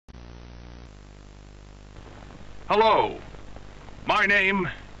Hello, my name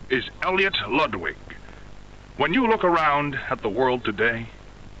is Elliot Ludwig. When you look around at the world today,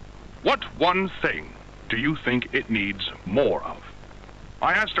 what one thing do you think it needs more of?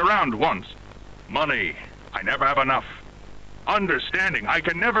 I asked around once. Money, I never have enough. Understanding, I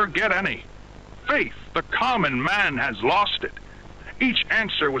can never get any. Faith, the common man has lost it. Each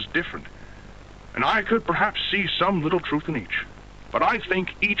answer was different, and I could perhaps see some little truth in each. But I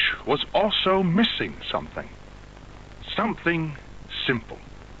think each was also missing something. Something simple.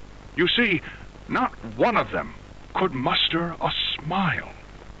 You see, not one of them could muster a smile.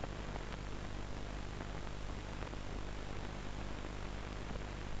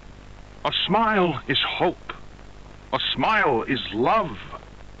 A smile is hope. A smile is love.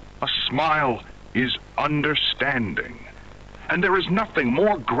 A smile is understanding. And there is nothing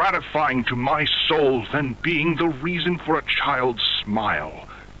more gratifying to my soul than being the reason for a child's smile.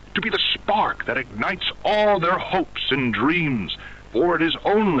 To be the spark that ignites all their hopes and dreams. For it is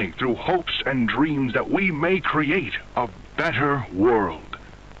only through hopes and dreams that we may create a better world.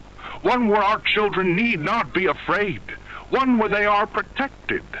 One where our children need not be afraid. One where they are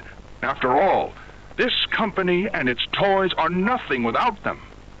protected. After all, this company and its toys are nothing without them.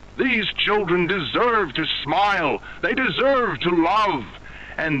 These children deserve to smile, they deserve to love,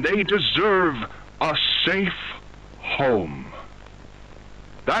 and they deserve a safe home.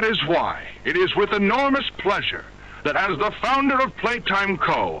 That is why it is with enormous pleasure that as the founder of Playtime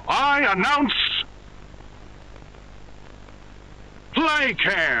Co., I announce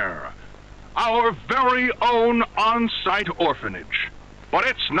Playcare, our very own on-site orphanage. But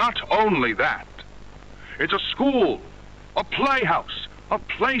it's not only that. It's a school, a playhouse, a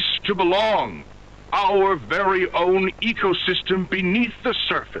place to belong, our very own ecosystem beneath the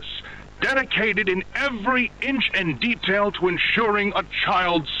surface, dedicated in every inch and detail to ensuring a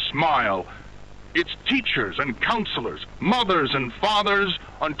child's smile. Its teachers and counselors, mothers and fathers,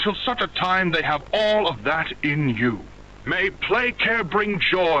 until such a time they have all of that in you. May Playcare bring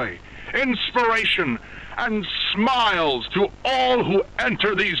joy, inspiration, and smiles to all who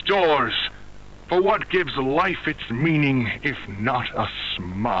enter these doors. For what gives life its meaning if not a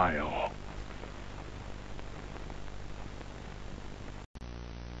smile?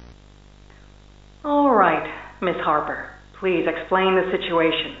 All right, Miss Harper. Please explain the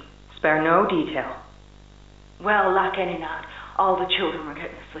situation. Spare no detail. Well, like any night, all the children were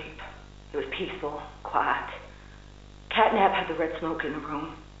getting asleep. It was peaceful, quiet. CatNap had the red smoke in the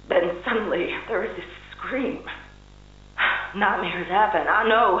room. Then suddenly, there was this scream. Nightmares happen, I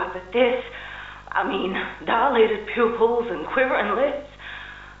know, but this... dilated pupils and quivering lips.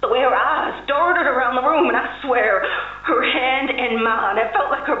 The way her eyes darted around the room, and I swear, her hand in mine, it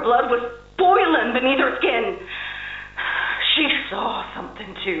felt like her blood was boiling beneath her skin. She saw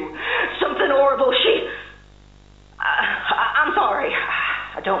something, too. Something horrible. I'm sorry.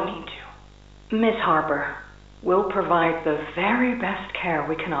 I don't mean to. Miss Harper, we'll provide the very best care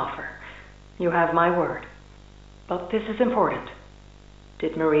we can offer. You have my word. But this is important.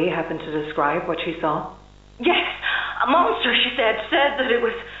 Did Marie happen to describe what she saw? Yes, a monster, she said that it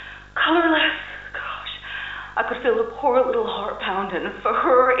was colorless. Gosh, I could feel the poor little heart pounding. For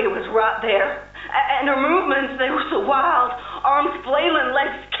her, it was right there. And her movements, they were so wild. Arms flailing,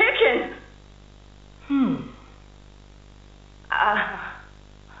 legs kicking.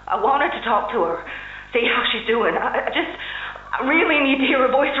 I wanted to talk to her, see how she's doing. I really need to hear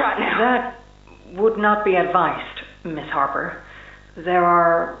her voice right now. That would not be advised, Miss Harper. There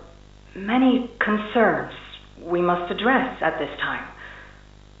are many concerns we must address at this time.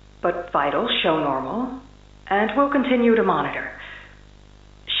 But vitals show normal, and we'll continue to monitor.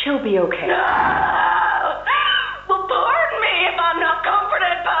 She'll be okay. No! Well, pardon me if I'm not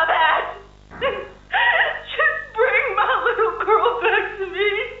comforted by that. Just bring my little girl back to me.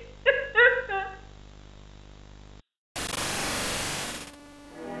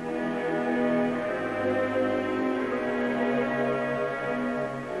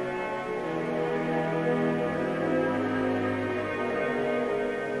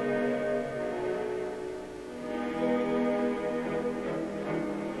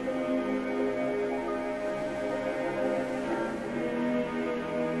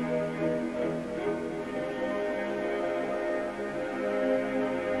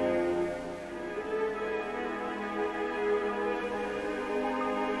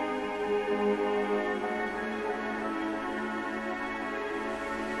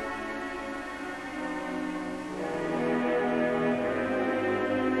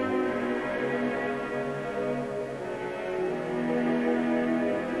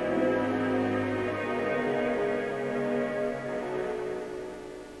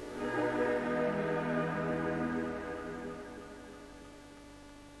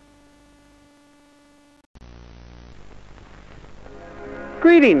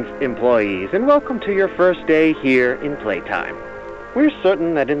 Greetings, employees, and welcome to your first day here in Playtime. We're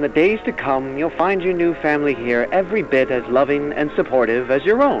certain that in the days to come, you'll find your new family here every bit as loving and supportive as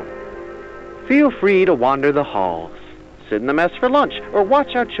your own. Feel free to wander the halls, sit in the mess for lunch, or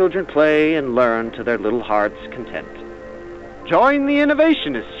watch our children play and learn to their little hearts' content. Join the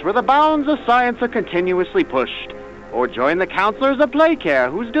innovationists where the bounds of science are continuously pushed, or join the counselors of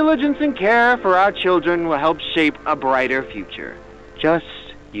Playcare whose diligence and care for our children will help shape a brighter future. Just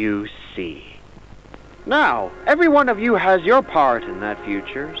you see. Now, every one of you has your part in that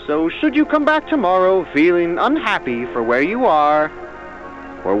future, so should you come back tomorrow feeling unhappy for where you are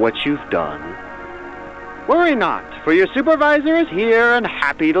or what you've done, worry not, for your supervisor is here and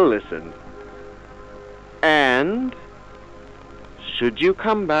happy to listen. And should you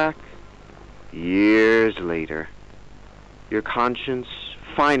come back years later, your conscience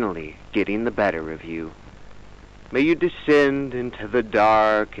finally getting the better of you, may you descend into the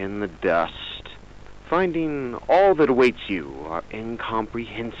dark and the dust, finding all that awaits you are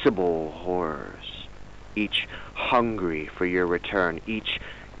incomprehensible horrors, each hungry for your return, each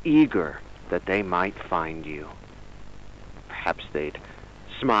eager that they might find you. Perhaps they'd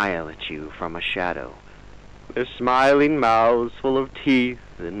smile at you from a shadow, their smiling mouths full of teeth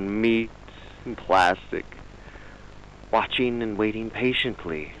and meat and plastic, watching and waiting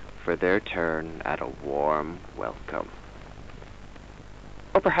patiently for their turn at a warm welcome.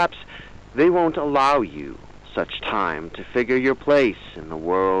 Or perhaps they won't allow you such time to figure your place in the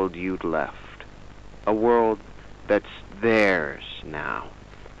world you'd left, a world that's theirs now.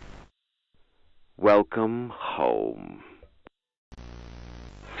 Welcome home.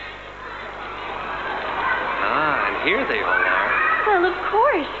 Ah, and here they all are. Well, of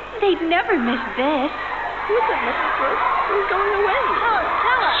course. They'd never miss this. Listen, Mrs. Brooks, we're going away. Oh,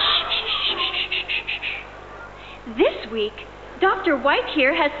 tell us. This week, Dr. White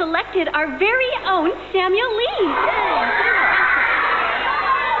here has selected our very own Samuel Lee.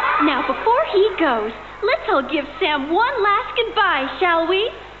 Now, before he goes, let's all give Sam one last goodbye, shall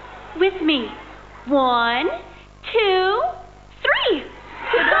we? With me. 1, 2, 3.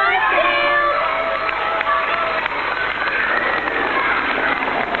 Goodbye, Sam!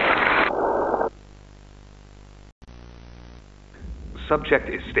 Subject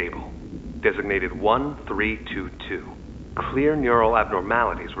is stable. Designated 1322. Clear neural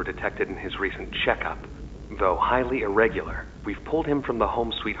abnormalities were detected in his recent checkup. Though highly irregular, we've pulled him from the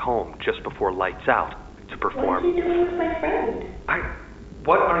home sweet home just before lights out to perform... What is he doing with my friend?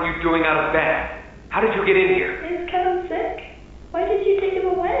 What are you doing out of bed? How did you get in here? Is Kevin sick? Why did you take him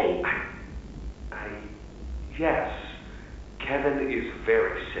away? Yes. Kevin is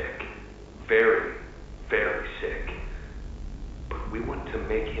very sick. Very, very sick. But we want to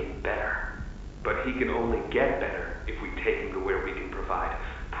make him better. But he can only get better if we take him to where we can provide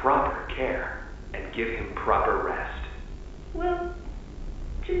proper care and give him proper rest. Well,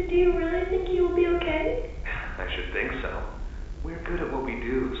 do you really think he will be okay? I should think so. We're good at what we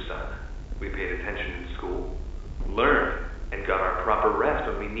do, son. We paid attention in school, learned, and got our proper rest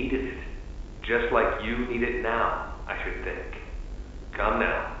when we needed it. Just like you need it now, I should think. Come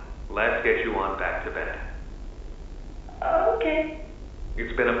now, let's get you on back to bed. Okay.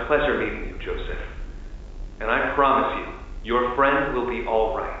 It's been a pleasure meeting you, Joseph. And I promise you, your friend will be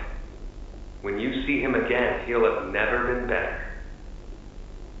all right. When you see him again, he'll have never been better.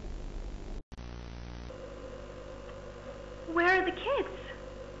 Where are the kids?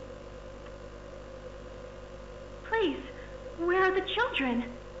 Please, where are the children?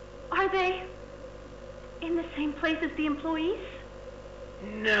 Are they in the same place as the employees?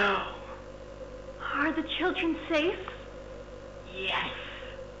 No. Are the children safe? Yes.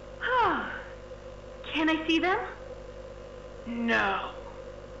 Oh. Can I see them? No.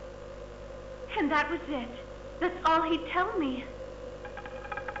 And that was it. That's all he'd tell me.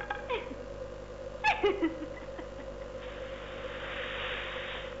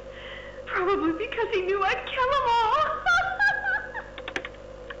 Probably because he knew I'd kill them all.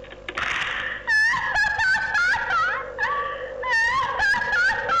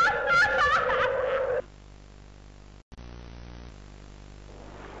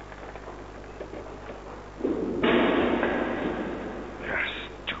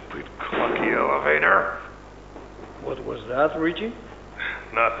 Stupid clunky elevator. What was that, Richie?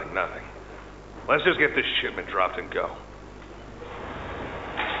 Nothing. Let's just get this shipment dropped and go.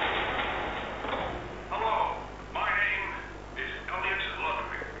 Hello, my name is Illegible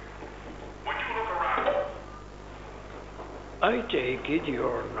Writing. Would you look around? I take it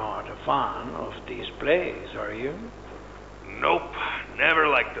you're not a fan of these plays, are you? Nope, never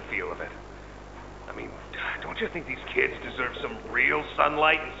liked the feel of it. I mean, Don't you think these kids deserve some real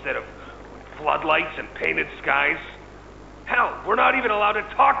sunlight instead of floodlights and painted skies? Hell, we're not even allowed to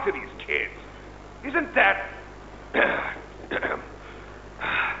talk to these kids. Isn't that...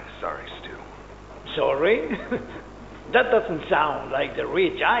 Sorry, Stu. Sorry? That doesn't sound like the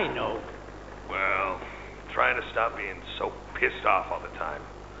Rich I know. Well, trying to stop being so pissed off all the time.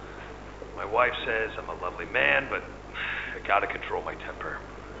 My wife says I'm a lovely man, but I gotta control my temper.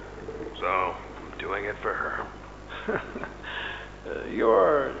 So, I'm doing it for her.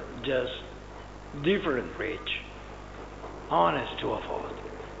 You're just different, Rich. Honest to a fault.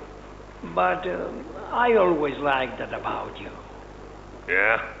 But I always liked that about you.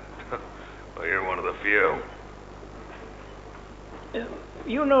 Yeah? Well, you're one of the few.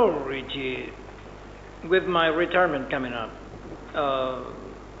 You know, Richie, with my retirement coming up,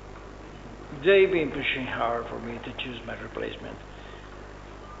 they've been pushing hard for me to choose my replacement.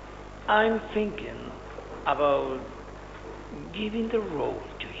 I'm thinking about giving the role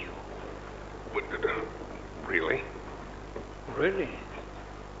to you. What, really? Really?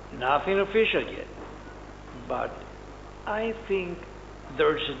 Nothing official yet. But I think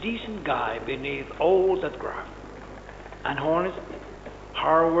there's a decent guy beneath all that graft. An honest,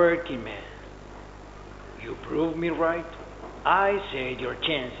 hard-working man. You prove me right. I say your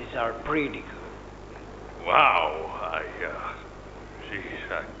chances are pretty good. Wow, I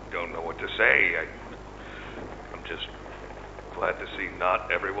don't know what to say. I'm just glad to see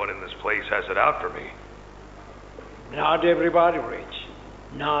not everyone in this place has it out for me. Not everybody, Rich.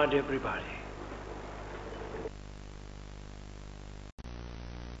 Not everybody.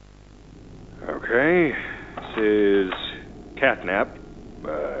 Okay, this is CatNap,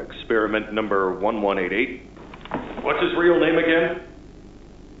 experiment number 1188. What's his real name again?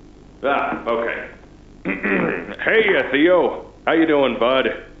 Ah, okay. Hey, Theo. How you doing, bud?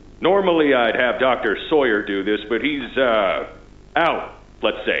 Normally I'd have Dr. Sawyer do this, but he's, out,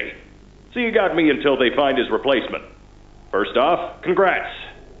 let's say. So you got me until they find his replacement. First off, congrats.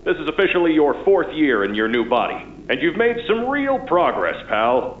 This is officially your 4th year in your new body, and you've made some real progress,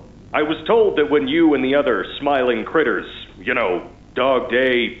 pal. I was told that when you and the other smiling critters, you know, Dog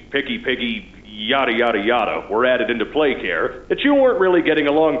Day, Picky Piggy, yada yada yada, were added into Playcare, that you weren't really getting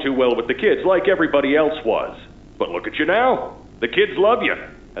along too well with the kids like everybody else was. But look at you now. The kids love you,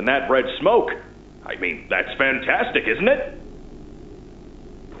 and that bred smoke. I mean, that's fantastic, isn't it?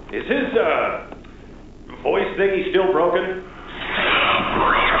 Is his, voice thingy still broken?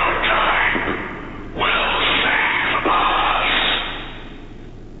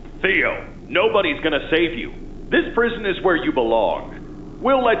 Theo, nobody's gonna save you. This prison is where you belong.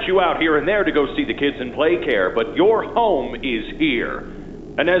 We'll let you out here and there to go see the kids in Playcare, but your home is here.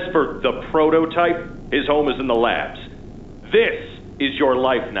 And as for the prototype, his home is in the labs. This is your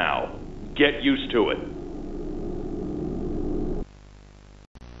life now. Get used to it.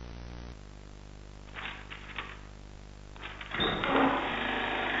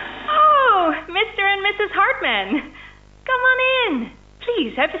 Oh, Mr. and Mrs. Hartman. Come on in.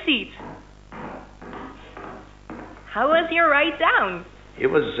 Please, have a seat. How was your ride down? It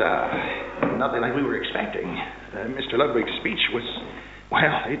was, nothing like we were expecting. Mr. Ludwig's speech was, well,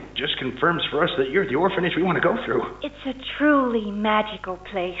 it just confirms for us that you're the orphanage we want to go through. It's a truly magical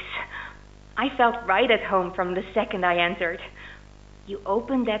place. I felt right at home from the second I entered. You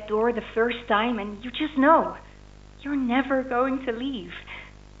open that door the first time and you just know you're never going to leave.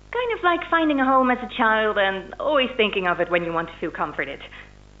 Kind of like finding a home as a child and always thinking of it when you want to feel comforted.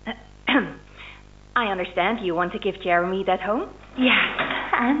 I understand you want to give Jeremy that home? Yes,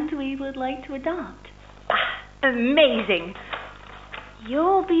 and we would like to adopt. Amazing.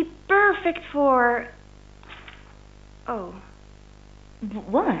 You'll be perfect for... Oh.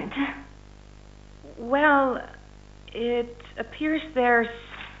 What? Well, it appears there's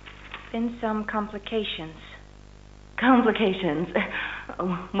been some complications. Complications?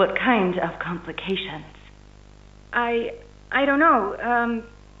 What kind of complications? I don't know.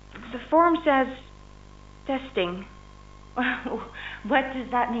 The form says testing. What does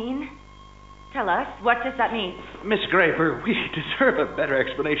that mean? Tell us, what does that mean? Miss Graper, we deserve a better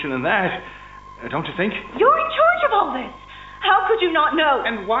explanation than that. Don't you think? You're in charge of all this. How could you not know?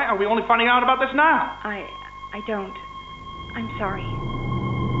 And why are we only finding out about this now? I don't. I'm sorry.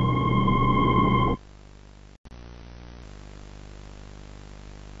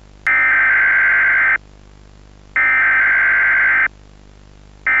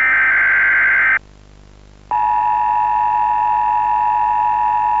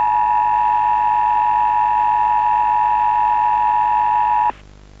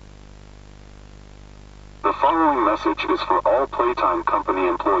 The following message is for all Playtime Company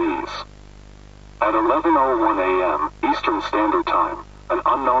employees. At 11:01 a.m. Eastern Standard Time, an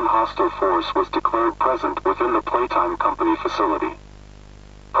unknown hostile force was declared present within the Playtime Company facility.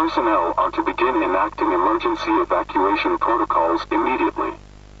 Personnel are to begin enacting emergency evacuation protocols immediately.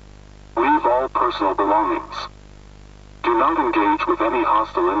 Leave all personal belongings. Do not engage with any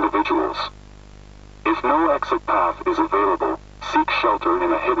hostile individuals. If no exit path is available, seek shelter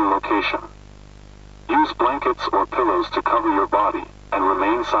in a hidden location. Use blankets or pillows to cover your body, and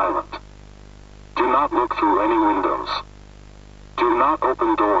remain silent. Do not look through any windows. Do not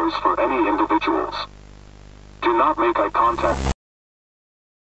open doors for any individuals. Do not make eye contact.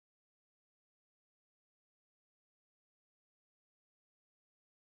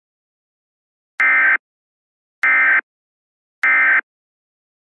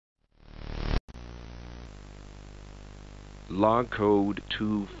 Log code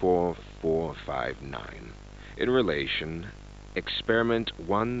 24459. In relation, experiment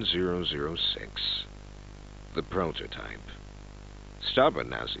 1006. The prototype.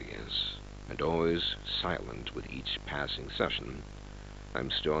 Stubborn as he is, and always silent with each passing session, I'm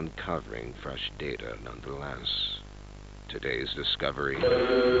still uncovering fresh data nonetheless. Today's discovery.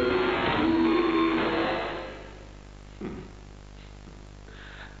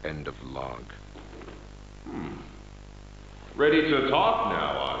 End of log. Ready to talk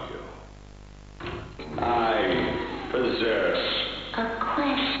now, are you? I possess A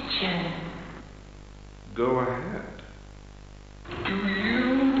question. Go ahead. Do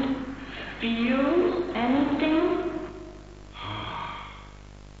you feel anything?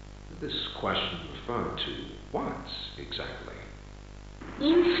 This question referred to what exactly?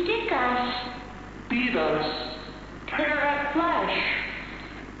 You stick us, beat us, tear at flesh.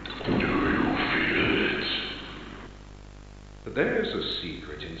 Do you feel it? There's a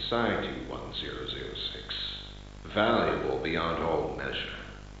secret inside you, 1006. Valuable beyond all measure.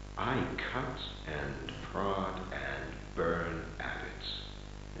 I cut and prod and burn at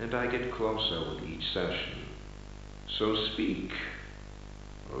it, and I get closer with each session. So speak,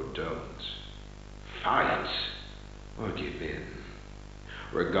 or don't. Fight, or give in.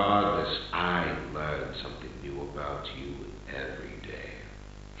 Regardless, I learn something new about you every day.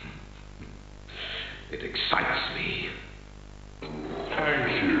 It excites me. Are